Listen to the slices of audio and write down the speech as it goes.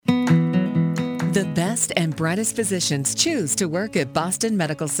The best and brightest physicians choose to work at Boston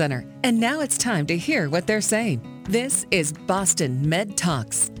Medical Center. And now it's time to hear what they're saying. This is Boston Med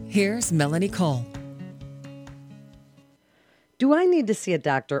Talks. Here's Melanie Cole. Do I need to see a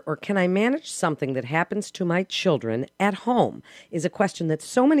doctor, or can I manage something that happens to my children at home? Is a question that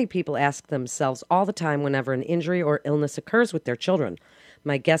so many people ask themselves all the time whenever an injury or illness occurs with their children.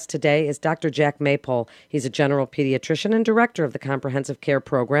 My guest today is Dr. Jack Maypole. He's a general pediatrician and director of the Comprehensive Care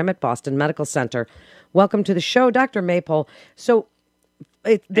Program at Boston Medical Center. Welcome to the show, Dr. Maypole. So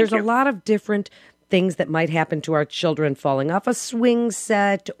there's a lot of different things that might happen to our children, falling off a swing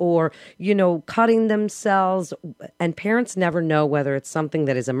set or, cutting themselves. And parents never know whether it's something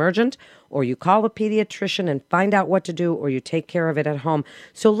that is emergent, or you call a pediatrician and find out what to do, or you take care of it at home.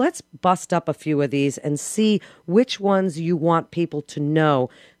 So let's bust up a few of these and see which ones you want people to know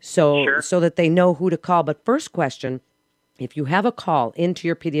so that they know who to call. But first question, if you have a call into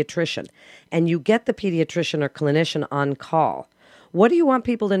your pediatrician and you get the pediatrician or clinician on call, what do you want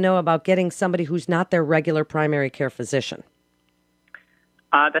people to know about getting somebody who's not their regular primary care physician?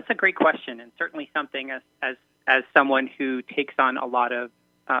 That's a great question, and certainly something as someone who takes on a lot of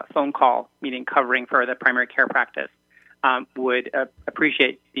phone call, meaning covering for the primary care practice, would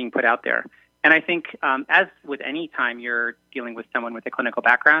appreciate being put out there. And I think as with any time you're dealing with someone with a clinical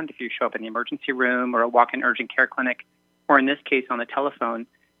background, if you show up in the emergency room or a walk-in urgent care clinic, or in this case on the telephone,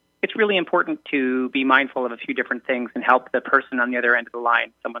 it's really important to be mindful of a few different things and help the person on the other end of the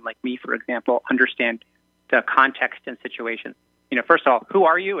line, someone like me, for example, understand the context and situation. First of all, who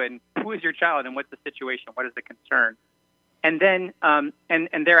are you and who is your child and what's the situation? What is the concern? And then,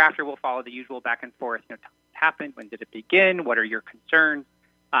 and thereafter, we'll follow the usual back and forth. What happened? When did it begin? What are your concerns?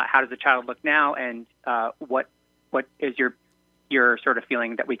 How does the child look now? And what is your sort of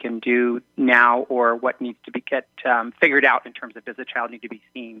feeling that we can do now, or what needs to be figured out in terms of, does the child need to be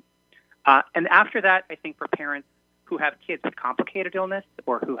seen? And after that, I think for parents who have kids with complicated illness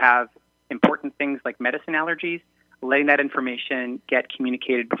or who have important things like medicine allergies, letting that information get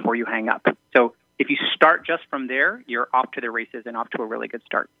communicated before you hang up. So if you start just from there, you're off to the races and off to a really good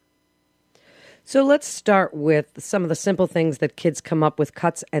start. So let's start with some of the simple things that kids come up with,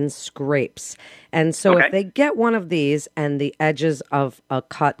 cuts and scrapes. And so if they get one of these and the edges of a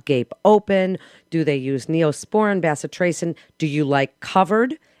cut gape open, do they use Neosporin, bacitracin? Do you like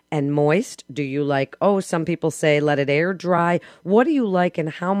covered and moist? Do you like, some people say let it air dry? What do you like, and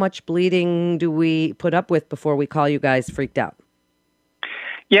how much bleeding do we put up with before we call you guys freaked out?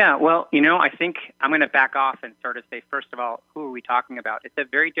 Yeah, well, I think I'm going to back off and sort of say, first of all, who are we talking about? It's a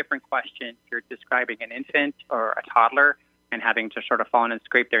very different question if you're describing an infant or a toddler and having to sort of fall in and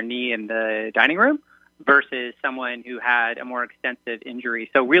scrape their knee in the dining room versus someone who had a more extensive injury.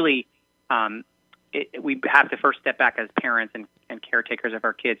 So really, we have to first step back as parents and caretakers of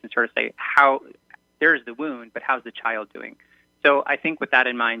our kids and sort of say, there's the wound, but how's the child doing? So I think with that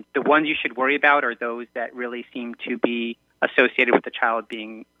in mind, the ones you should worry about are those that really seem to be associated with the child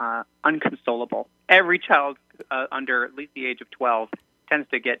being unconsolable. Every child under at least the age of 12 tends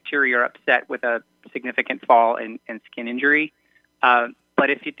to get teary or upset with a significant fall and skin injury. But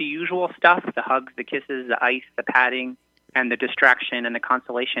if the usual stuff, the hugs, the kisses, the ice, the patting, and the distraction and the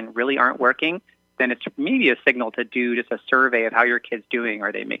consolation really aren't working, then it's maybe a signal to do just a survey of how your kid's doing.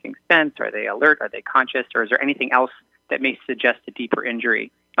 Are they making sense? Are they alert? Are they conscious? Or is there anything else that may suggest a deeper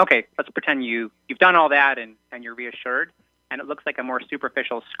injury? Okay, let's pretend you've done all that and you're reassured, and it looks like a more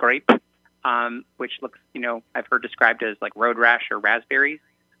superficial scrape, which looks, I've heard described as like road rash or raspberries.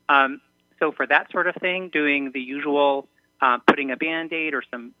 So for that sort of thing, doing the usual putting a Band-Aid or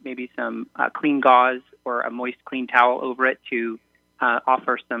some clean gauze or a moist, clean towel over it to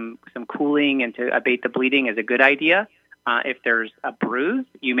offer some cooling and to abate the bleeding is a good idea. If there's a bruise,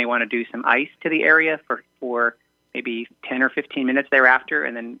 you may want to do some ice to the area for maybe 10 or 15 minutes thereafter,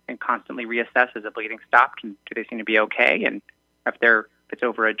 and constantly reassess as the bleeding stopped. And do they seem to be okay? And if it's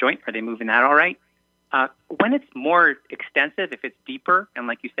over a joint, are they moving that all right? When it's more extensive, if it's deeper, and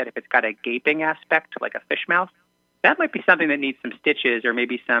like you said, if it's got a gaping aspect, like a fish mouth, that might be something that needs some stitches or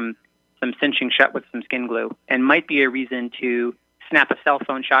maybe some cinching shut with some skin glue, and might be a reason to snap a cell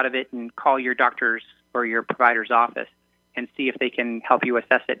phone shot of it and call your doctor's or your provider's office and see if they can help you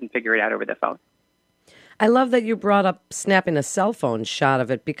assess it and figure it out over the phone. I love that you brought up snapping a cell phone shot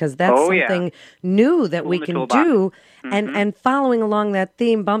of it, because that's something new that we can do. Mm-hmm. And following along that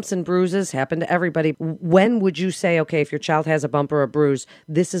theme, bumps and bruises happen to everybody. When would you say, okay, if your child has a bump or a bruise,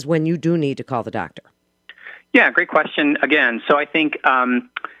 this is when you do need to call the doctor? Yeah, great question again. So I think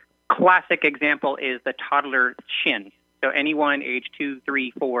classic example is the toddler shin. So anyone age 2,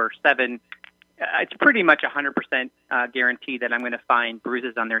 3, 4, 7, it's pretty much 100% guaranteed that I'm going to find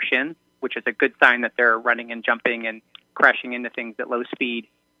bruises on their shins. which is a good sign that they're running and jumping and crashing into things at low speed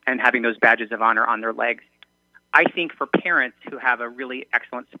and having those badges of honor on their legs. I think for parents who have a really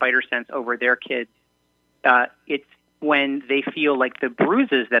excellent spider sense over their kids, it's when they feel like the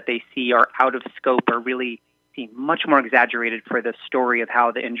bruises that they see are out of scope or really seem much more exaggerated for the story of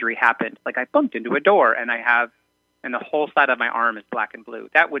how the injury happened. Like I bumped into a door and the whole side of my arm is black and blue.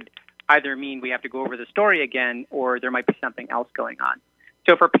 That would either mean we have to go over the story again or there might be something else going on.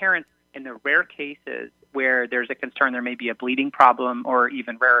 So for parents, in the rare cases where there's a concern there may be a bleeding problem or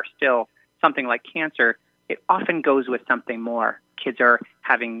even rarer still, something like cancer, it often goes with something more. Kids are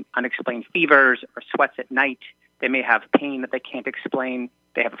having unexplained fevers or sweats at night. They may have pain that they can't explain.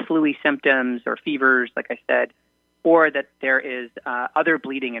 They have flu-y symptoms or fevers, like I said, or that there is other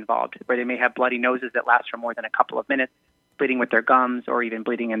bleeding involved, where they may have bloody noses that last for more than a couple of minutes, bleeding with their gums or even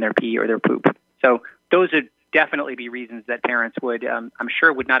bleeding in their pee or their poop. So those would definitely be reasons that parents would, I'm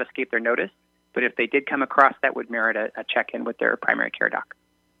sure, would not escape their notice. But if they did come across that, would merit a check-in with their primary care doc.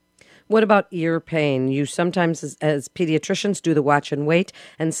 What about ear pain? You sometimes, as pediatricians, do the watch and wait,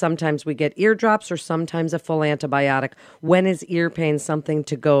 and sometimes we get eardrops or sometimes a full antibiotic. When is ear pain something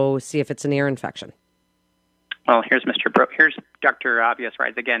to go see if it's an ear infection? Well, here's Dr. Obvious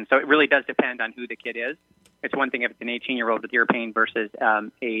Rides again. So it really does depend on who the kid is. It's one thing if it's an 18-year-old with ear pain versus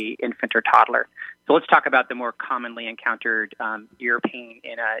a infant or toddler. So let's talk about the more commonly encountered ear pain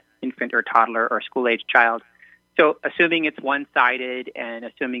in an infant or toddler or school-age child. So assuming it's one-sided and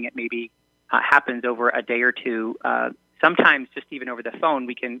assuming it maybe happens over a day or two, sometimes just even over the phone,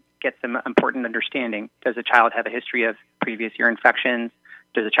 we can get some important understanding. Does a child have a history of previous ear infections?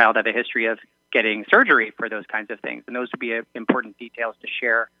 Does a child have a history of getting surgery for those kinds of things? And those would be important details to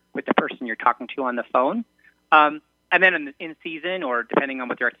share with the person you're talking to on the phone. And then in season, or depending on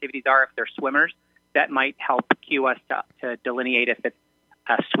what their activities are, if they're swimmers, that might help cue us to delineate if it's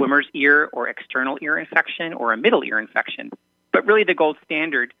a swimmer's ear or external ear infection or a middle ear infection. But really the gold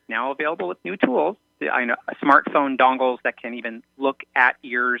standard, now available with new tools, smartphone dongles that can even look at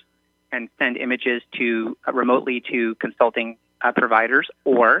ears and send images to remotely to consulting providers,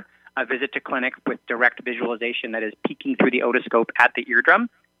 or a visit to clinic with direct visualization that is peeking through the otoscope at the eardrum,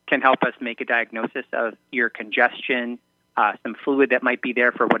 can help us make a diagnosis of ear congestion, some fluid that might be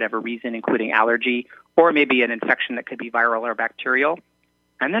there for whatever reason, including allergy, or maybe an infection that could be viral or bacterial.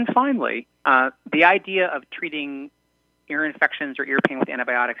 And then finally, the idea of treating ear infections or ear pain with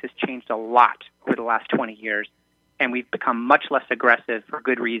antibiotics has changed a lot over the last 20 years, and we've become much less aggressive for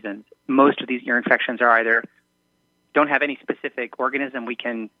good reasons. Most of these ear infections are either don't have any specific organism we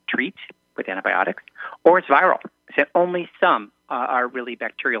can treat with antibiotics, or it's viral. So only some are really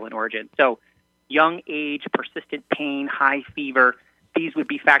bacterial in origin. So young age, persistent pain, high fever, these would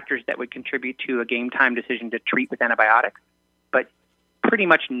be factors that would contribute to a game time decision to treat with antibiotics. But pretty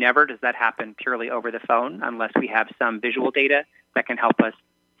much never does that happen purely over the phone unless we have some visual data that can help us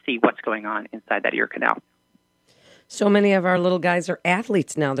see what's going on inside that ear canal. So many of our little guys are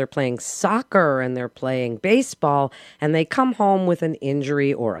athletes now. They're playing soccer and they're playing baseball, and they come home with an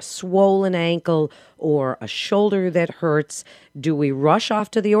injury or a swollen ankle or a shoulder that hurts. Do we rush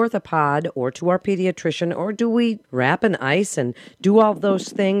off to the orthopod or to our pediatrician, or do we wrap in ice and do all those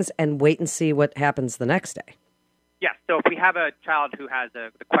things and wait and see what happens the next day? Yes. So if we have a child who has the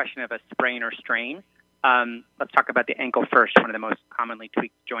question of a sprain or strain, let's talk about the ankle first, one of the most commonly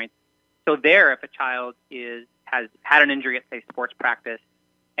tweaked joints. So there, if a child has had an injury at, say, sports practice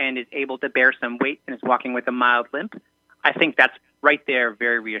and is able to bear some weight and is walking with a mild limp, I think that's right there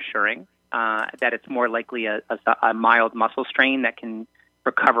very reassuring, that it's more likely a mild muscle strain that can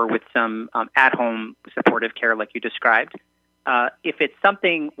recover with some at-home supportive care like you described. If it's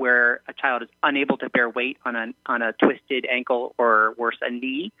something where a child is unable to bear weight on a twisted ankle or worse, a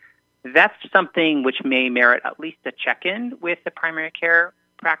knee, that's something which may merit at least a check-in with the primary care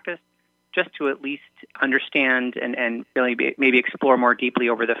practice, just to at least understand and really maybe explore more deeply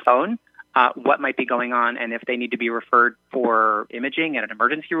over the phone what might be going on, and if they need to be referred for imaging at an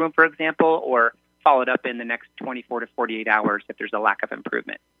emergency room, for example, or followed up in the next 24 to 48 hours if there's a lack of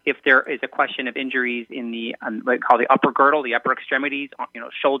improvement. If there is a question of injuries in the what we call the upper girdle, the upper extremities,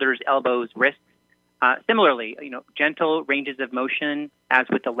 shoulders, elbows, wrists, similarly, gentle ranges of motion, as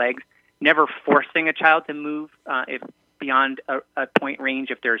with the legs, never forcing a child to move if beyond a point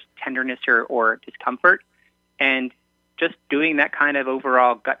range if there's tenderness or discomfort, and just doing that kind of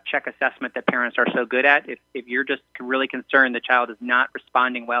overall gut check assessment that parents are so good at. If you're just really concerned the child is not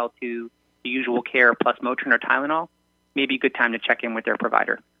responding well to the usual care plus Motrin or Tylenol, maybe a good time to check in with their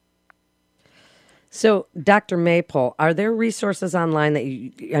provider. So, Dr. Maypole, are there resources online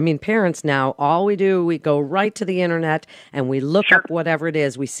that parents now, all we do, we go right to the internet and we look Sure. up whatever it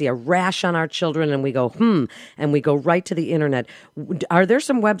is. We see a rash on our children and we go, and we go right to the internet. Are there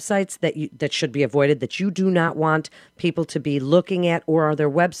some websites that should be avoided that you do not want people to be looking at, or are there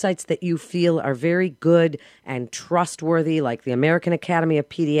websites that you feel are very good and trustworthy, like the American Academy of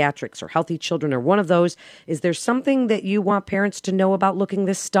Pediatrics or Healthy Children or one of those? Is there something that you want parents to know about looking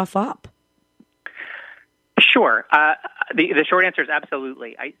this stuff up? Sure. The short answer is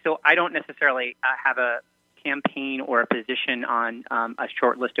absolutely. I don't necessarily have a campaign or a position on a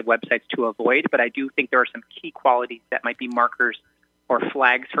short list of websites to avoid, but I do think there are some key qualities that might be markers or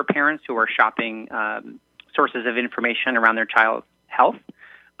flags for parents who are shopping sources of information around their child's health.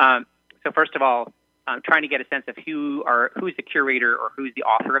 So first of all, trying to get a sense of who's the curator or who's the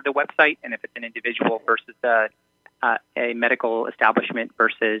author of the website, and if it's an individual versus a medical establishment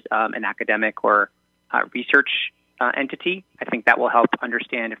versus an academic or research entity. I think that will help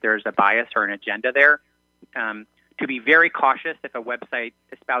understand if there's a bias or an agenda there. To be very cautious if a website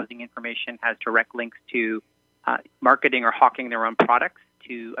espousing information has direct links to marketing or hawking their own products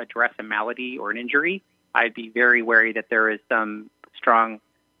to address a malady or an injury. I'd be very wary that there is some strong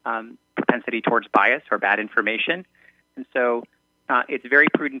propensity towards bias or bad information. And so it's very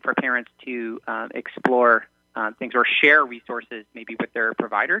prudent for parents to explore things or share resources maybe with their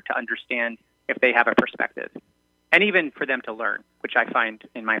provider to understand if they have a perspective, and even for them to learn, which I find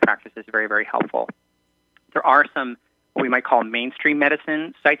in my practice is very, very helpful. There are some what we might call mainstream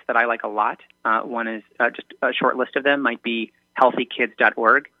medicine sites that I like a lot. One is just a short list of them might be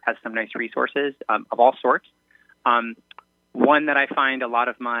healthykids.org, has some nice resources of all sorts. One that I find a lot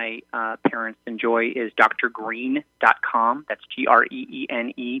of my parents enjoy is drgreen.com. That's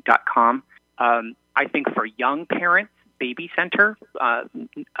GREENE.com. I think for young parents, Baby Center, a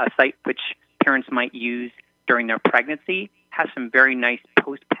site which parents might use during their pregnancy, has some very nice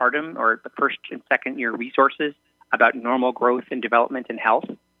postpartum or the first and second year resources about normal growth and development and health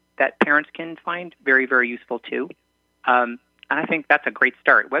that parents can find very, very useful too. And I think that's a great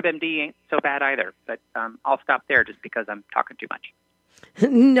start. WebMD ain't so bad either, but I'll stop there just because I'm talking too much.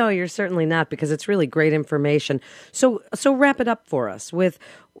 No, you're certainly not, because it's really great information. So wrap it up for us with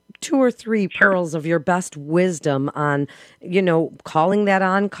 2 or 3 pearls of your best wisdom on, calling that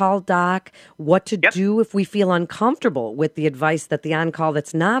on-call doc, what to do if we feel uncomfortable with the advice that the on-call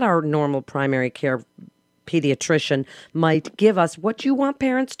that's not our normal primary care pediatrician might give us, what you want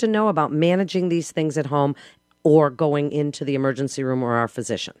parents to know about managing these things at home or going into the emergency room or our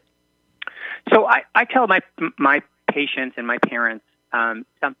physician. So I tell my patients and my parents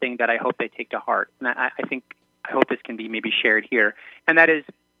something that I hope they take to heart. And I hope this can be maybe shared here. And that is,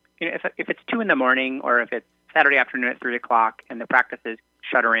 if it's 2 a.m. or if it's Saturday afternoon at 3 o'clock and the practice is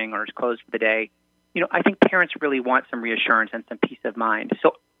shuttering or is closed for the day, I think parents really want some reassurance and some peace of mind.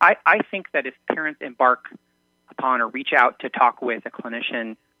 So I think that if parents embark upon or reach out to talk with a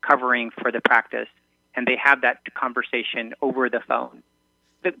clinician covering for the practice and they have that conversation over the phone,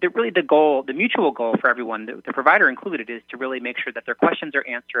 the mutual goal for everyone, the provider included, is to really make sure that their questions are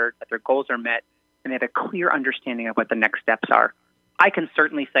answered, that their goals are met, and they have a clear understanding of what the next steps are. I can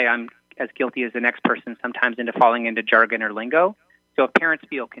certainly say I'm as guilty as the next person sometimes into falling into jargon or lingo. So if parents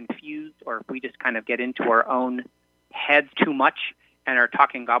feel confused or if we just kind of get into our own heads too much and are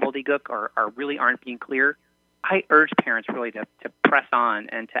talking gobbledygook or really aren't being clear, I urge parents really to press on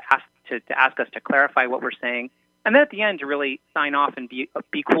and to ask us to clarify what we're saying. And then at the end, to really sign off and be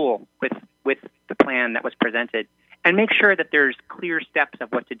cool with the plan that was presented, and make sure that there's clear steps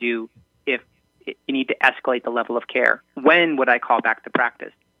of what to do if you need to escalate the level of care. When would I call back to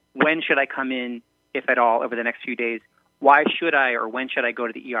practice? When should I come in, if at all, over the next few days? Why should I or when should I go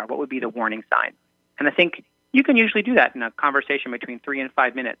to the ER? What would be the warning sign? And I think you can usually do that in a conversation between 3 and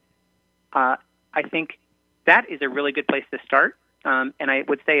 5 minutes. I think that is a really good place to start. And I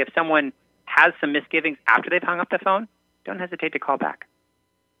would say if someone has some misgivings after they've hung up the phone, don't hesitate to call back.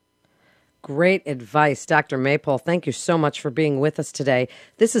 Great advice, Dr. Maypole. Thank you so much for being with us today.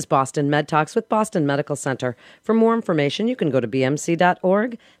 This is Boston Med Talks with Boston Medical Center. For more information, you can go to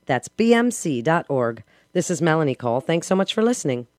bmc.org. That's bmc.org. This is Melanie Cole. Thanks so much for listening.